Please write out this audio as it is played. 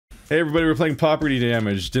Hey everybody, we're playing Pawperty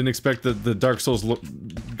damage. Didn't expect that the Dark Souls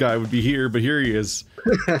guy would be here, but here he is.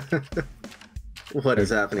 What is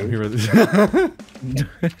happening? Here The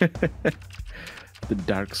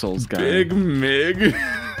Dark Souls guy. Big Mig.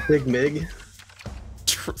 Big Mig?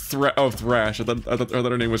 Thrash. I thought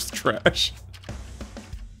her name was Trash.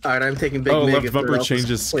 Alright, I'm taking Big Mig. Oh, left if bumper else is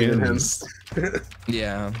changes playing him. skins.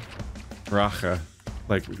 Yeah. Racha.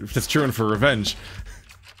 Like, that's true and for revenge.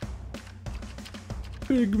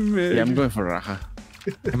 Big Mig. Yeah, I'm going for Racha.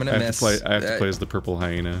 I'm gonna miss. I have to play as the purple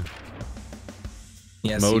hyena.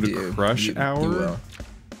 Yes, Mode you do. Crush Hour? You will.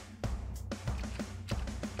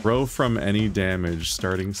 Row from any damage.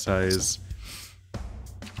 Starting size.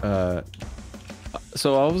 So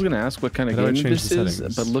I was gonna ask what kind of How do I game change this the is,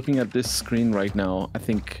 settings? but looking at this screen right now, I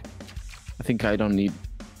think I don't need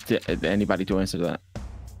anybody to answer that.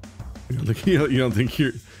 You don't think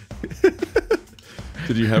you're...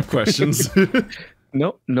 Did you have questions?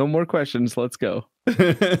 No, no more questions. Let's go.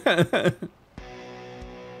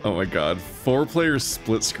 Oh my god. 4-player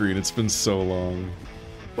split screen. It's been so long.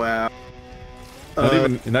 Wow.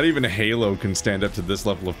 Not even Halo can stand up to this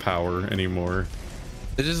level of power anymore.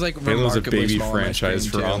 This is like Halo's a remarkably baby small on my franchise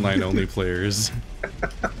for screen, too. online-only players.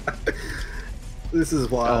 This is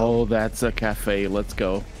wild. Oh, that's a cafe. Let's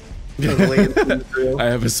go. I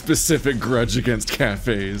have a specific grudge against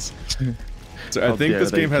cafes. So I How think dare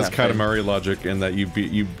this they, game has cafe. Katamari logic in that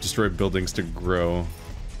you destroy buildings to grow.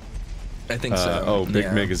 I think so. Oh, Big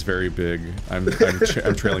yeah. Mig is very big. I'm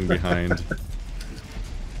trailing behind.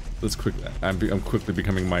 Let's I'm quickly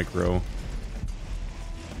becoming micro.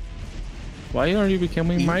 Why are you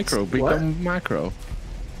becoming micro? What? Become macro.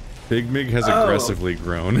 Big Mig has Oh. aggressively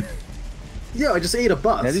grown. Yeah, I just ate a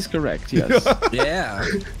bus. That is correct. Yes. Yeah.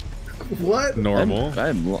 What? Normal.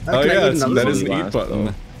 I'm Oh Can I yeah, eat another that one? is an eat Last, button.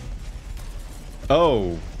 though.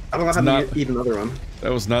 Oh, I don't know how not- to eat another one.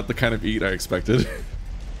 that was not the kind of eat I expected.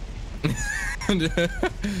 I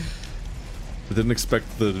didn't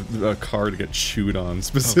expect the car to get chewed on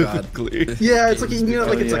specifically. Yeah, it's like, you know,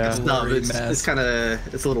 like it's like Yeah. a stub. Blurry It's mess. kind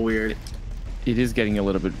of, it's a little weird. It is getting a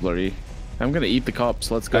little bit blurry. I'm gonna eat the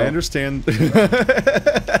cops. Let's go. I understand.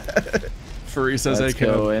 Furry says Let's I can.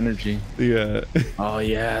 go. Energy. Yeah. Oh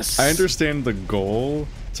yes. I understand the goal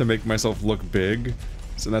to make myself look big,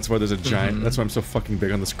 so that's why there's a giant. That's why I'm so fucking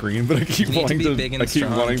big on the screen. But I keep You need to wanting be to. big and I keep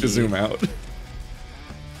strong, wanting to Keith. zoom out.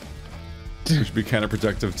 Which would be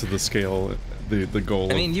counterproductive to the scale, the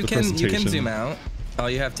goal. I mean, you of the can presentation. zoom out. All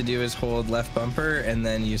you have to do is hold left bumper and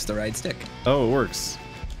then use the right stick. Oh, it works.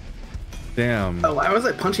 Damn. Oh, why was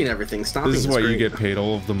I punching everything? Stomping This is why you great. get paid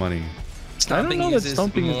all of the money. Stomping know that uses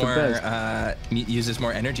stomping is the more, best. uses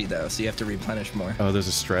more energy though, so you have to replenish more. Oh, there's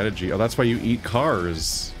a strategy. Oh, that's why you eat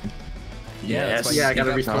cars. Yeah, that's why Yeah, you I gotta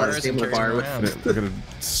pick up refill that cars and stamina carry bar them with- around. We're gonna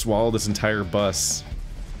swallow this entire bus.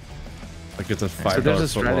 Like it's a $5 So there's a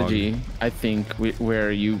foot long. strategy, I think,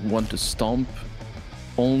 where you want to stomp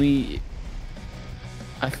only.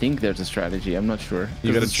 I think there's a strategy. I'm not sure.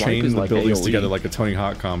 You 'Cause gotta the swipe chain is the like buildings AoE. together like a Tony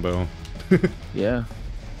Hawk combo. Yeah.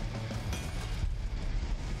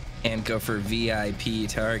 And go for VIP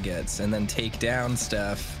targets and then take down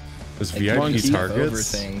stuff. There's Like, VIP monkey jump over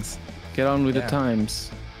targets. things. Get on with Yeah. the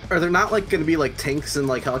times. Are there not like going to be like tanks and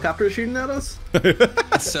like helicopters shooting at us?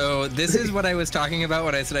 So this is what I was talking about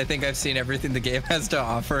when I said I think I've seen everything the game has to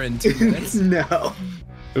offer in 2 minutes. No.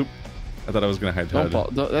 Oop. I thought I was gonna hide Don't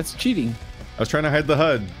HUD. fall. That's cheating. I was trying to hide the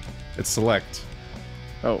HUD. It's select.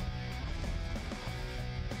 Oh.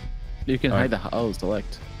 You can Alright. hide the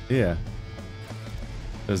select. Yeah.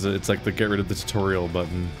 It's like the get rid of the tutorial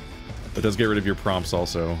button. It does get rid of your prompts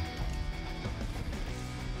also.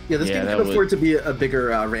 Yeah, this Yeah, game that can would- afford to be a bigger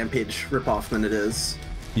Rampage ripoff than it is.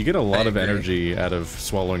 You get a lot I of agree. energy out of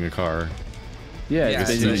swallowing a car. Yeah, Yeah,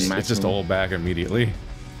 it's, It's just all back immediately.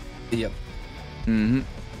 Yep. Mm-hmm.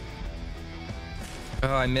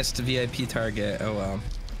 Oh, I missed a VIP target. Oh well.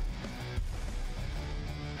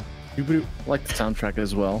 Like the soundtrack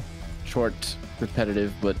as well. Short,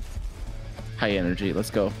 repetitive, but high energy. Let's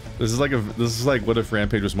go. This is like what if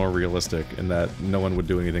Rampage was more realistic in that no one would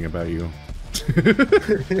do anything about you.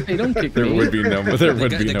 Hey, don't kick There me. would be no The no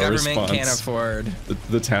government response. can't afford.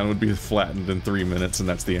 The town would be flattened in 3 minutes, and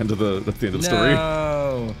that's the end of the story.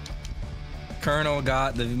 No. Colonel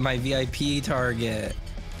got my VIP target.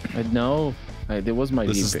 I know. There was my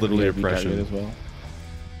This is literally VIP target oppression. as well.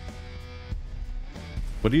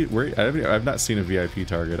 What do you? Where? I've not seen a VIP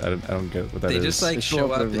target. I don't get what that is. They just like They show show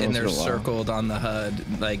up up every and once they're in a while. circled on the HUD.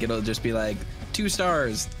 Like it'll just be like 2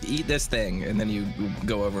 stars, eat this thing, and then you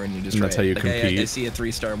go over and you destroy that's how it. you Like, compete? I see a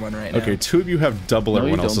 3-star one right now. Okay, 2 of you have double No, you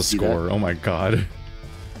everyone don't else's see score. that. Oh my god.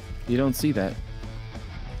 You don't see that.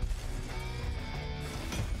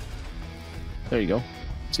 There you go.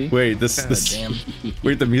 See? Wait, Damn.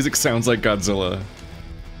 wait, the music sounds like Godzilla.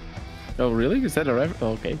 Oh, really? Is that a reference?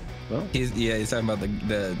 Oh, okay. Well, He's talking about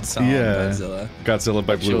the song Yeah. Godzilla. Godzilla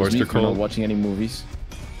by Blue shows me Oyster for not Cult. watching any movies.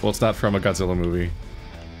 Well, it's not from a Godzilla movie.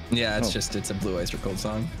 Yeah, Oh. it's a Blue Oyster Cult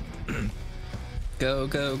song. Go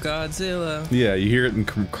Godzilla. Yeah, you hear it in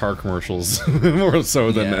car commercials more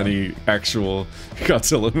so than Yeah. any actual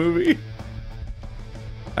Godzilla movie.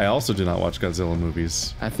 I also do not watch Godzilla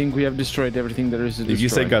movies. I think we have destroyed everything there is to destroy. If you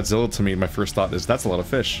say Godzilla to me, my first thought is that's a lot of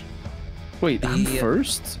fish. Wait, I'm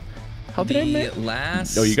first? How did I make?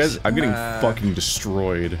 last? Oh, you guys, I'm getting fucking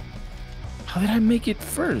destroyed. How did I make it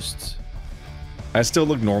first? I still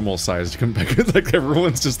look normal sized compared. Like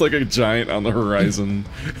everyone's just like a giant on the horizon.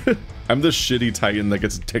 I'm the shitty Titan that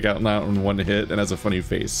gets to take out now in one hit and has a funny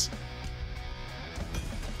face.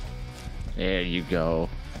 There you go.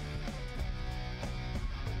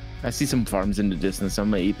 I see some farms in the distance.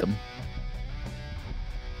 I'm gonna eat them.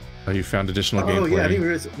 Oh, you found additional Oh gameplay. yeah, I didn't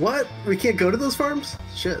realize. What? We can't go to those farms?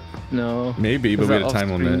 Shit. No. Maybe, but Is we that had a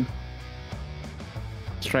time off limit. screen?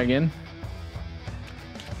 Let's try again.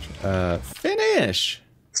 Finish.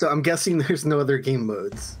 So I'm guessing there's no other game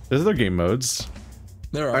modes. There's other game modes.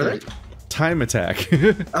 There Are there? Time attack.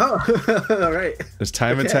 Oh, all right. There's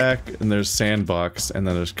time Okay. attack, and there's sandbox, and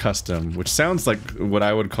then there's custom, which sounds like what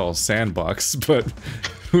I would call sandbox, but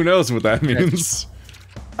who knows what that means.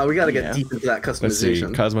 Oh, we gotta get Yeah. deep into that Let's see.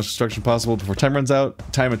 customization. Cause much destruction possible before time runs out.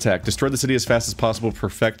 Time attack. Destroy the city as fast as possible.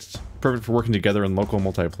 Perfect for working together in local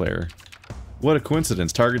multiplayer. What a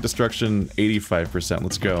coincidence. Target destruction 85%.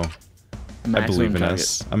 Let's go. I Maximum believe in target.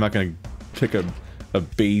 us. I'm not gonna pick a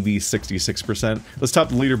baby 66%. Let's top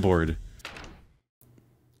the leaderboard.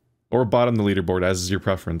 Or bottom the leaderboard, as is your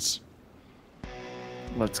preference.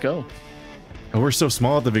 Let's go. Oh, we're so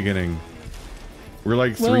small at the beginning. We're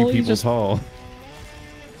like Well, three you people just- tall.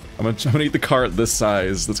 I'm gonna eat the car at this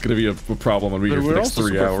size. That's gonna be a problem when we But here for the we're next also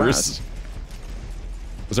 3 super hours. fast.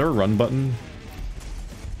 Was there a run button?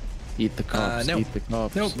 Eat the cops. no. Eat the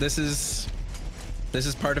cops. Nope, this is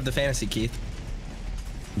part of the fantasy, Keith.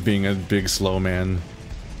 Being a big slow man.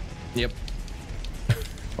 Yep.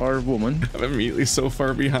 Or woman. I'm immediately so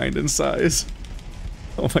far behind in size.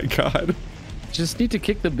 Oh my god. Just need to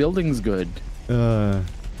kick the buildings good. Uh,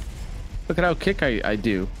 Look at how kick I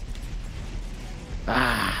do.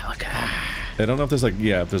 Ah, look at that. I don't know if there's like,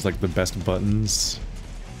 yeah, if there's like the best buttons.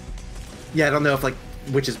 Yeah, I don't know if like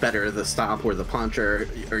which is better, the stomp or the punch, or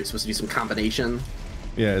are you supposed to do some combination?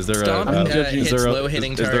 Yeah, is there Stomp, is there hits a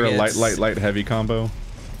low-hitting is there a targets. light heavy combo?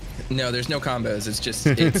 No, there's no combos. It's just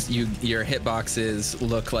your hitboxes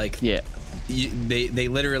look like Yeah. they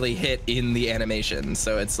literally hit in the animation.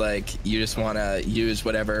 So it's like you just want to use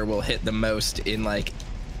whatever will hit the most in like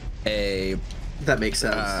a That makes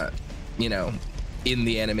sense. you know, in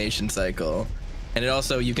the animation cycle. And it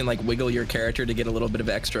also, you can like wiggle your character to get a little bit of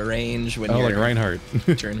extra range when Oh, you're like Reinhardt.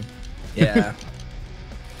 turning. Yeah.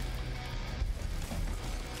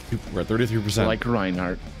 We're at 33%. Like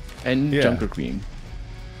Reinhardt. And Yeah. Junker Queen.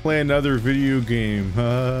 Play another video game.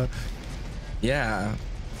 Yeah.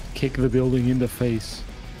 Kick the building in the face.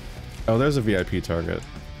 Oh, there's a VIP target.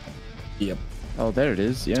 Yep. Oh, there it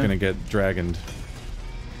is. Yeah. It's gonna get dragoned.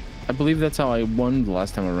 I believe that's how I won the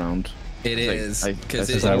last time around. It It's like- is I- because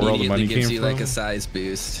that's it that where all the immediately money gives came you like from? a size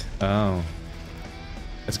boost. Oh.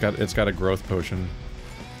 It's got a growth potion.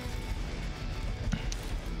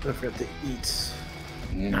 I forgot to eat.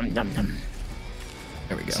 Nom, nom, nom.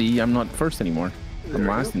 There we go. See, I'm not first anymore. There I'm we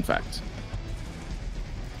last, go. in fact.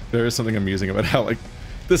 There is something amusing about how like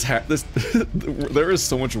this there is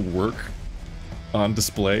so much work on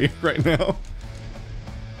display right now.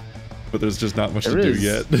 But there's just not much There to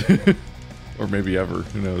is. do yet. Or maybe ever,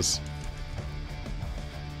 who knows.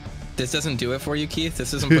 This doesn't do it for you, Keith.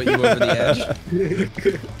 This doesn't put you over the edge.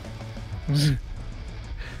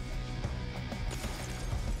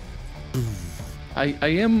 I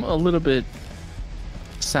am a little bit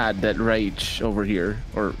sad that Rage over here,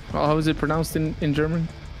 or how is it pronounced in German?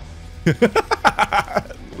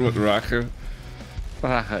 What, Rache?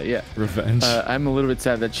 Yeah. Revenge. I'm a little bit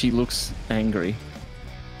sad that she looks angry.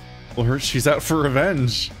 Well, she's out for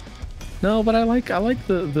revenge. No, but I like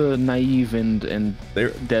the naive and They're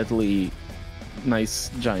deadly nice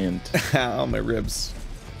giant. ow, my ribs.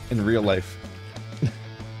 In real life.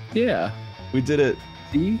 Yeah. We did it.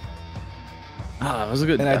 See? Ah, that was a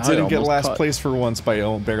good. And I didn't get almost last caught- place for once by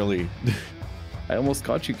barely. I almost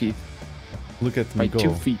caught you, Keith, Look at by me go.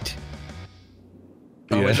 2 feet.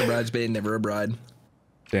 Always Yeah. a bridesmaid, never a bride.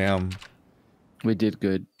 Damn. We did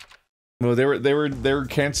good. Well, they were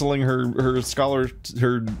canceling her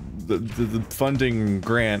the funding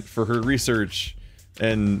grant for her research,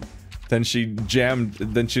 and Then she jammed.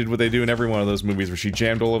 Then she did what they do in every one of those movies, where she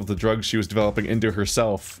jammed all of the drugs she was developing into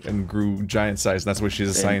herself and grew giant size. And that's why she's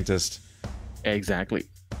a scientist. Exactly.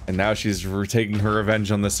 And now she's taking her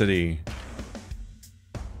revenge on the city.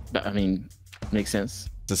 I mean, makes sense.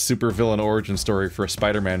 It's a super villain origin story for a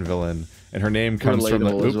Spider-Man villain, and her name comes from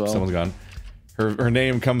the. Oops, someone's gone. Her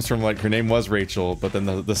name comes from, like, her name was Rachel, but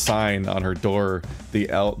then the sign on her door,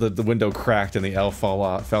 the window cracked and the L fell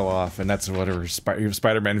off, and that's what her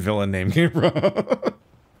Spider-Man villain name came from.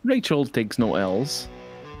 Rachel takes no L's.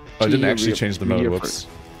 Oh, I didn't actually change the mode. Whoops.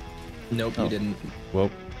 Nope, you didn't.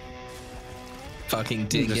 Whoop. Fucking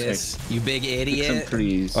dingus, you big idiot.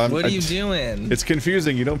 What are you doing? It's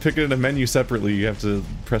confusing. You don't pick it in a menu separately. You have to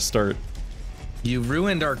press start. You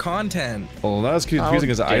ruined our content. Well, not as confusing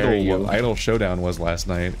as Idol Showdown was last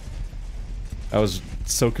night. I was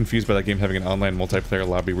so confused by that game having an online multiplayer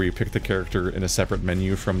lobby where you pick the character in a separate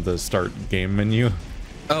menu from the start game menu.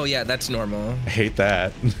 Oh yeah, that's normal. I hate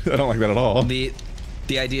that. I don't like that at all. The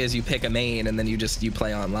idea is you pick a main and then you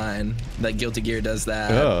play online. Like Guilty Gear does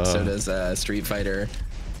that. So does Street Fighter.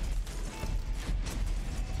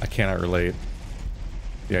 I cannot relate.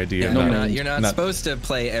 The idea. Yeah, you're not supposed to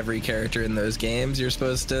play every character in those games. You're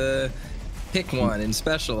supposed to pick one and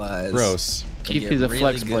specialize. Gross. Keith is a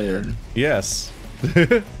flex player. Yes.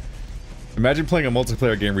 Imagine playing a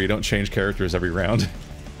multiplayer game where you don't change characters every round.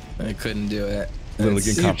 I couldn't do it.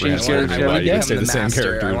 Literally incomprehensible. I want you to can say the same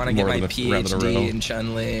character. I want to get my more PhD in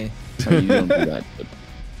Chun-Li. Oh, you don't do that. But...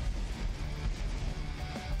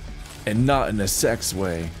 And not in a sex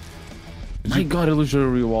way. My God,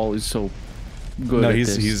 Illusory Wall is so good. No,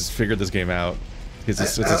 he's figured this game out. It's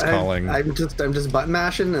his calling. I'm just button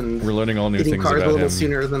mashing and we're learning all new things about him. A little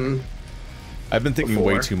sooner than I've been thinking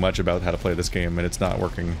before. way too much about how to play this game, and it's not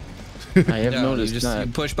working. I have noticed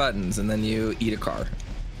you push buttons and then you eat a car,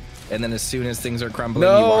 and then as soon as things are crumbling,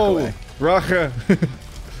 you walk away. Racha.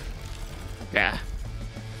 Yeah,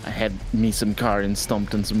 I had me some car and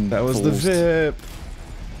stomped on some. That was fools. the VIP.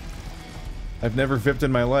 I've never VIP'd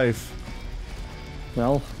in my life.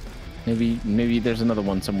 Well, maybe there's another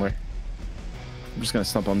one somewhere. I'm just gonna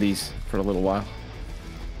stomp on these for a little while.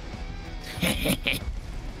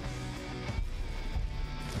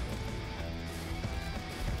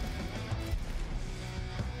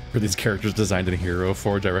 Were these characters designed in Hero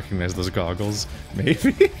Forge? I recognize those goggles.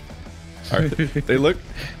 Maybe. They look.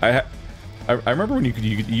 I remember when you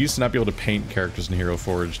used to not be able to paint characters in Hero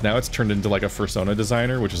Forge. Now it's turned into like a Persona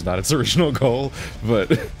designer, which is not its original goal, but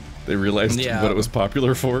they realized what it was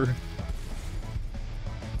popular for.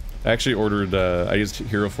 I actually ordered. I used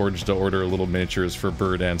Hero Forge to order little miniatures for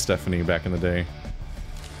Bird and Stephanie back in the day.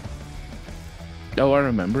 Oh, I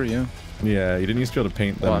remember. Yeah. Yeah, you didn't used to be able to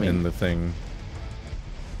paint them in the thing.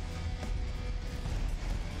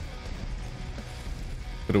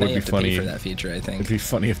 But it would be funny for that feature, I think. It'd be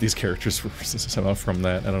funny if these characters were somehow from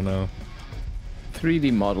that. I don't know.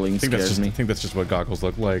 3D modeling scares me. I think that's just what goggles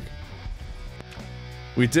look like.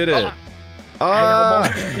 We did it! Cool!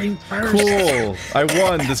 I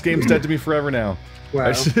won! This game's dead to me forever now.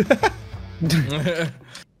 Wow.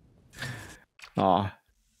 Aw.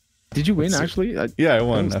 Did you win, actually? Yeah, I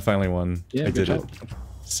won. I finally won. Yeah, I did job. it.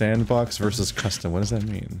 Sandbox versus custom. What does that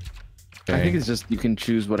mean? Okay. I think it's just you can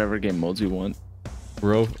choose whatever game modes you want.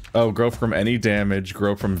 Grow from any damage,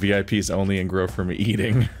 grow from VIPs only, and grow from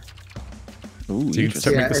eating. Ooh, so you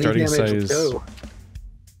can make the starting size.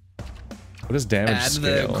 What is damage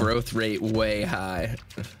scale? Add the growth rate way high.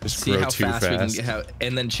 Just see grow how too fast we fast. can get,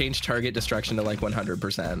 and then change target destruction to like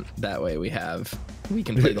 100%. That way we can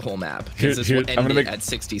play the whole map. Because this will end it at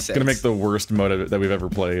 66. I'm gonna make the worst mode that we've ever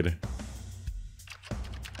played. You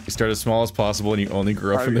start as small as possible and you only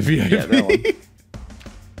grow from the VIP. Yeah, that one.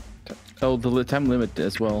 Oh, the time limit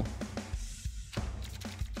as well.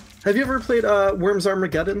 Have you ever played Worms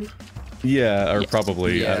Armageddon? Yeah, or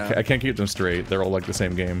probably. Yeah. I can't keep them straight. They're all like the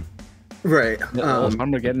same game. Right.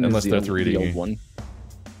 Armageddon unless is they're the 3D. old one.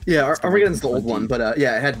 Yeah, Armageddon's the old one, but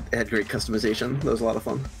yeah, it had great customization. That was a lot of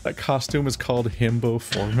fun. That costume is called Himbo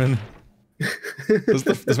Foreman.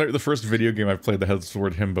 This might be the first video game I've played that has the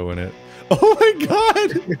word himbo in it. Oh my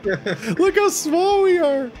god! Look how small we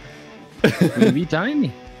are! We'll be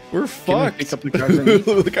tiny. We're fucked. Pick up the cars and eat?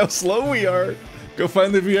 Look how slow we are. Go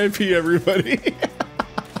find the VIP, everybody.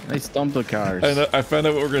 I stomped the cars. I found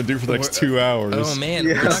out what we're gonna do for the next 2 hours. Oh man,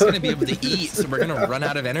 we're not gonna be able to eat, so we're gonna run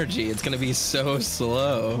out of energy. It's gonna be so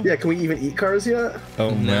slow. Yeah, can we even eat cars yet? Oh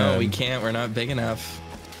No, man. we can't. We're not big enough.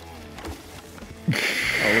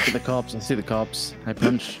 Oh, look at the cops. I see the cops. I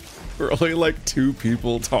punch. We're only like 2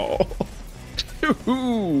 people tall.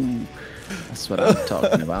 Ooh, that's what I'm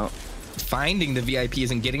talking about. finding the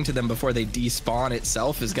VIPs and getting to them before they despawn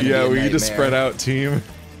itself is gonna be a Yeah, we nightmare. need to spread out, team.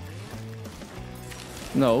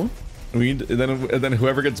 No. We need, and then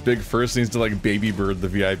whoever gets big first needs to like baby bird the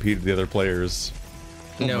VIP to the other players.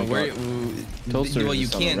 No, my Toaster well, you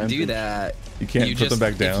is on a can't do rampage. that. You can't put them just-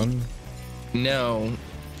 back if down. No,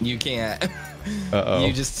 you can't. Uh-oh.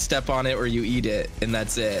 You just step on it or you eat it, and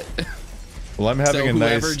that's it. Well, I'm having so a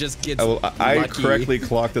whoever nice. just gets I lucky. correctly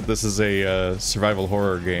clocked that this is a survival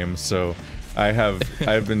horror game, so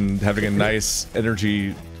I've been having a nice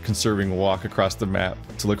energy conserving walk across the map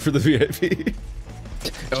to look for the VIP.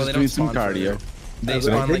 Oh, they doing don't some spawn cardio. They I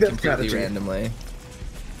spawn think like that's completely strategy. randomly.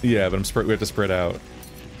 Yeah, but we have to spread out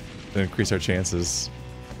to increase our chances.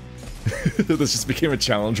 This just became a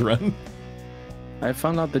challenge run. I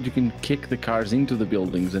found out that you can kick the cars into the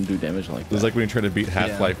buildings and do damage like It that. was like when you try to beat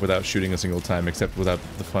Half-Life without shooting a single time, except without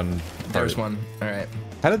the fun part. There's one. All right.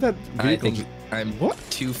 How did that I vehicle? think I'm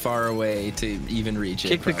too far away to even reach it.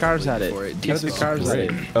 Kick the cars probably, at it. before Kick the despawns. cars at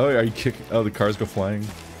it. Oh, are you kick? Oh, the cars go flying.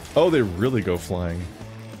 Oh, they really go flying.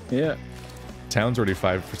 Yeah. Town's already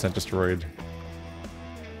 5% destroyed.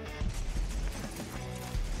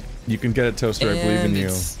 You can get it, Toaster. I believe in And you.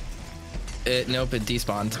 Nope, it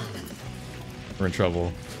despawned. We're in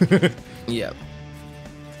trouble. Yep.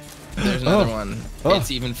 There's another Oh. one. Oh.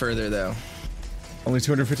 It's even further though. Only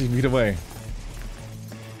 250 feet away.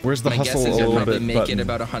 Where's the My guess hustle is a you'll little probably bit make button? it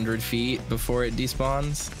about 100 feet before it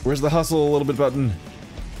despawns. Where's the hustle a little bit button?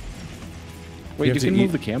 Wait, have you to can eat-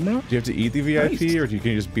 move the camera? Do you have to eat the VIP Christ. or can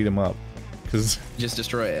you just beat him up? Because Just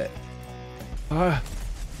destroy it.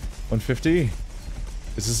 150.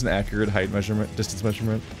 Is this an accurate height measurement, distance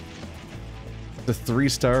measurement? The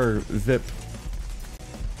 3-star VIP.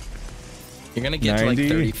 You're gonna get to 90?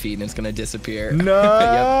 like 30 feet and it's gonna disappear. No!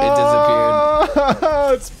 Yep, it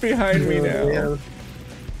disappeared. It's behind me now. Yeah.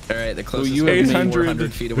 All right, the closest you one have is 800.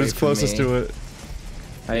 400 feet away Who's from closest me. to it?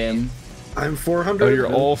 I am. I'm 400. Oh,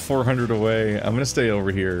 you're all 400 away. I'm gonna stay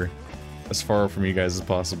over here, as far from you guys as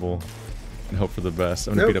possible, and hope for the best.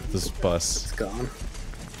 I'm gonna Nope. beat up this bus. It's gone.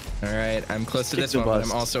 All right, I'm close to Kick this the one, but I'm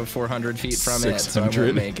bust. also 400 feet from it, so I 600.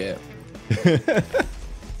 won't make it.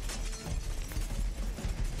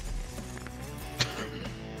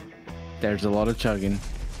 There's a lot of chugging.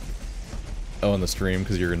 Oh, on the stream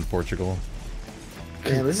because you're in Portugal.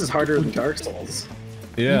 Man, this is harder than Dark Souls.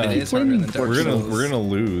 Yeah, It is harder than Dark we're Souls. gonna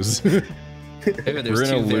lose. Ooh, there's We're gonna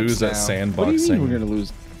two lose VIPs at now. sandboxing. What do you mean we're gonna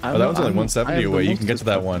lose? Oh, that one's only 170 away. You can get to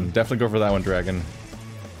that one. Definitely go for that one, Dragon.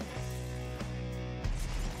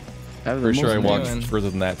 Pretty sure I walked doing. further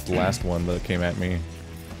than that to the last one that came at me.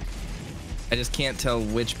 I just can't tell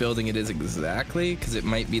which building it is exactly, because it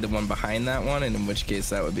might be the one behind that one, and in which case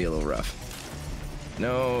that would be a little rough.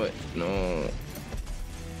 No, no.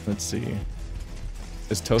 Let's see.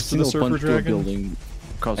 Is Toast in the Surfer Dragon? Building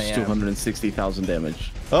causes I am. 260,000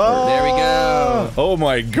 damage. Oh, There we go. Oh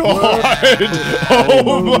my god!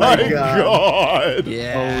 Oh my god!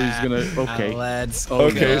 Yeah. Oh, he's gonna. Okay. Let's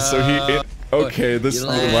Okay, go. so he. Okay, this.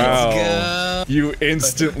 Let's Wow. go. You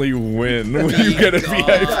instantly win when you get a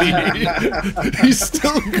VIP. He's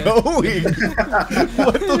still going.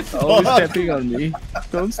 What the Always fuck? stepping on me.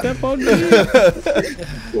 Don't step on me.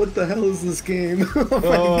 What the hell is this game? Oh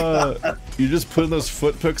my God. You just putting those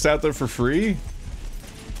foot picks out there for free?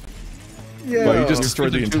 Yeah. Well, you just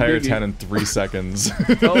destroyed the feet are too entire big. town in 3 seconds.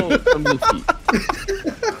 Oh, from the feet.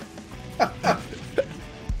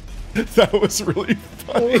 That was really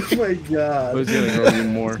funny. Oh my God. I was gonna go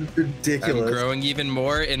even more. This is I'm ridiculous. growing even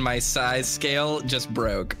more, and my size scale just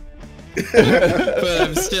broke. But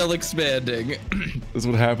I'm still expanding. This is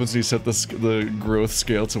what happens when you set the growth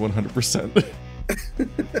scale to 100%.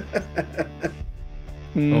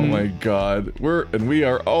 Oh my god. We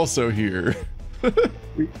are also here. Can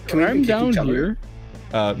we I'm kick down each other?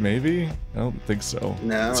 here. Maybe? I don't think so.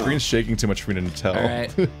 No. The screen's shaking too much for me to tell. All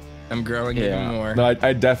right, I'm growing Yeah. even more. No,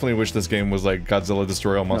 I definitely wish this game was like Godzilla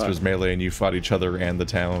Destroy All Monsters Melee and you fought each other and the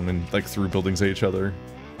town and like threw buildings at each other.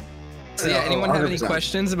 So yeah, anyone have any 100%.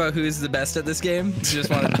 questions about who's the best at this game? Just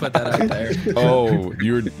wanted to put that out there. Oh,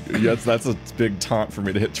 that's a big taunt for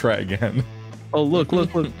me to hit try again. Oh, look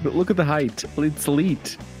at the height. It's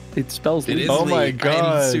elite. It spells It elite. is Oh my elite.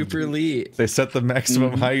 God. I'm super elite. They set the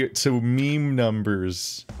maximum height to meme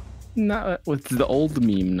numbers. Not with the old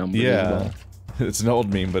meme number. as Yeah. well. It's an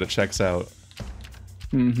old meme, but it checks out.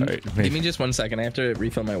 Mhm. All right, Give me just 1 second. I have to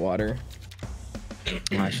refill my water.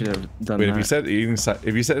 I should have done wait, that. if you said eating,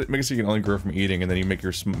 if you said it makes you can only grow from eating, and then you make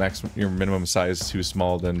your your minimum size too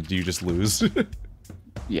small, then do you just lose?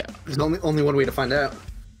 Yeah. There's only one way to find out.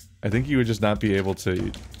 I think you would just not be able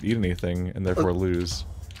to eat anything and therefore lose.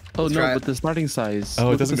 Oh Let's no, try it. but the starting size. Oh, it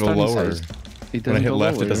look at doesn't the go starting lower. size. It When I doesn't hit go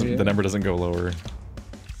left, lower, it doesn't. yeah. The number doesn't go lower.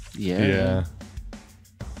 Yeah.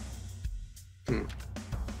 Hmm.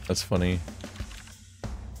 That's funny.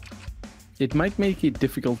 It might make it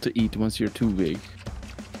difficult to eat once you're too big.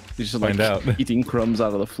 You're just Find out. eating crumbs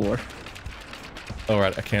out of the floor. Oh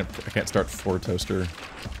right, I can't start 4 toaster.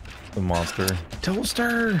 The monster.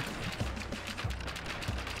 Toaster!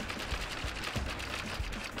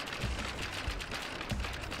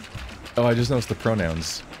 Oh, I just noticed the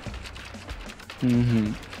pronouns.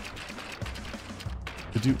 Mm-hmm.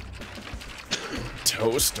 Did you...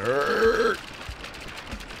 Toaster!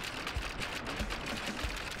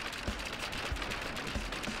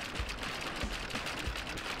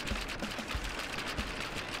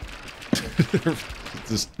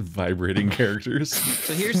 Just vibrating characters.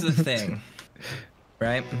 So here's the thing,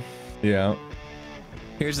 right? Yeah.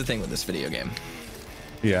 Here's the thing with this video game.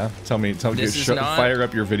 Yeah. Tell me, This is not- fire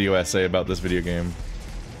up your video essay about this video game.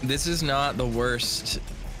 This is not the worst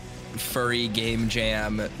furry game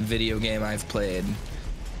jam video game I've played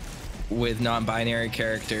with non-binary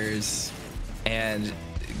characters and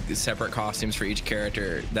separate costumes for each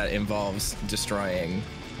character that involves destroying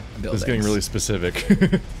buildings. It's getting really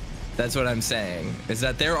specific. That's what I'm saying, is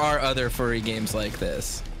that there are other furry games like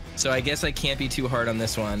this. So I guess I can't be too hard on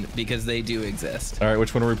this one because they do exist. All right,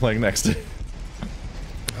 which one are we playing next?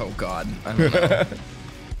 Oh God, I don't know.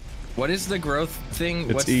 What is the growth thing?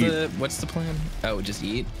 It's What's the plan? Oh, just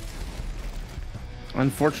eat.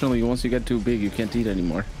 Unfortunately, once you get too big, you can't eat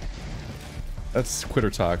anymore. That's quitter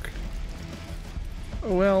talk.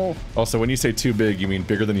 Well, Also, when you say too big, you mean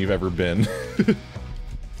bigger than you've ever been.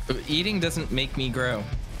 Eating doesn't make me grow.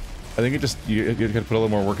 I think it just you gotta put a little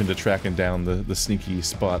more work into tracking down the sneaky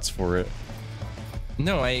spots for it.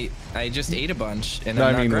 No, I just ate a bunch and No,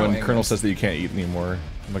 I'm I mean not growing. when Colonel says that you can't eat anymore.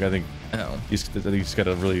 Like I think Oh. you just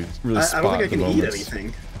gotta really spot I don't think I the can eat moments.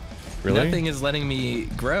 anything. Really? Nothing is letting me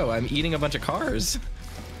grow. I'm eating a bunch of cars.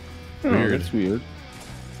 Weird. that's weird.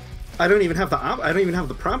 I don't even have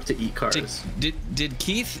the prompt to eat cars. Did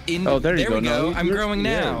Keith in? Oh, there you go. we go. No, I'm growing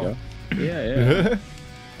there you now. go. Yeah.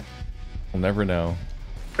 We'll never know.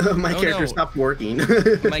 My Oh, character no. stopped working. My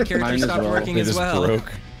character Mine as stopped well. working They as just well.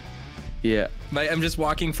 broke. Yeah. I'm just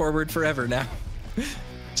walking forward forever now.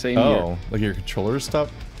 Same Oh, here. like your controllers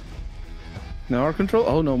stopped? Now our control.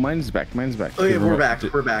 Oh no, mine's back. Mine's back. Oh yeah, The we're remote- back.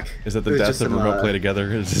 did- We're back. Is that the It was death just of some, remote play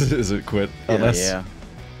together? Is it quit? Yeah. Unless Yeah.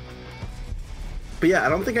 But yeah, I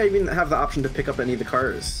don't think I even have the option to pick up any of the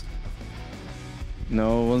cars.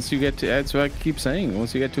 No, once you get to, that's what I keep saying.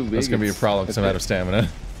 Once you get too big, that's gonna be a problem because I'm out of stamina.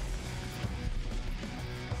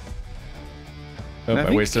 Oh,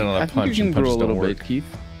 I wasted it on a punch you and can grow punches a don't little work. bit,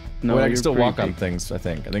 Keith. No, Wait, I can you're still pretty walk on big. things, I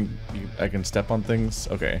think. I think I can step on things.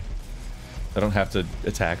 Okay. I don't have to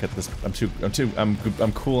attack at this.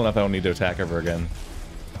 I'm cool enough I don't need to attack ever again.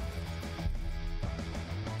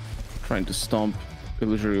 Trying to stomp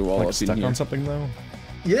illusory wall Like up in stuck here. on something though?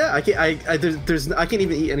 Yeah, I can't. I can't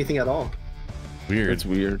even eat anything at all. Weird. It's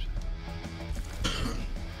weird.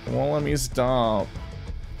 It won't let me stomp.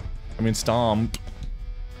 I mean stomp.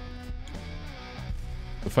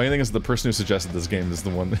 The funny thing is the person who suggested this game is the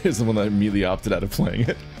one that immediately opted out of playing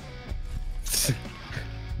it.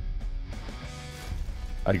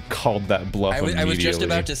 I called that bluff I was just immediately.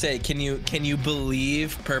 about to say, can you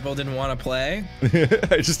believe Purple didn't want to play?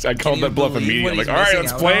 I called you that bluff believe what immediately. I'm like, he's all right, missing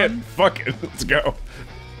let's out play it. on?" Fuck it, let's go.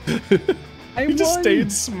 I He just won!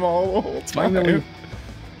 stayed small the whole time. Finally.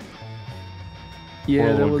 Yeah, Poor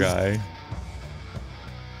that little was. guy.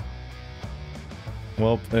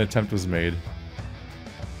 Well, an attempt was made.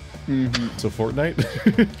 So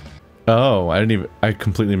Fortnite? Oh, I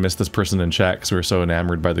completely missed this person in chat because we were so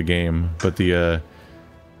enamored by the game. But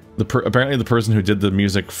apparently the person who did the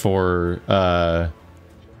music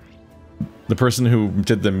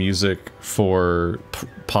for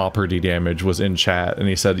Pawperty Damage was in chat, and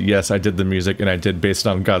he said, "Yes, I did the music, and I did based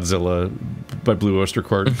on Godzilla by Blue Oyster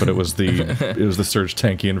Cult, but it was the Surge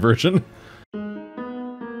Tankian version."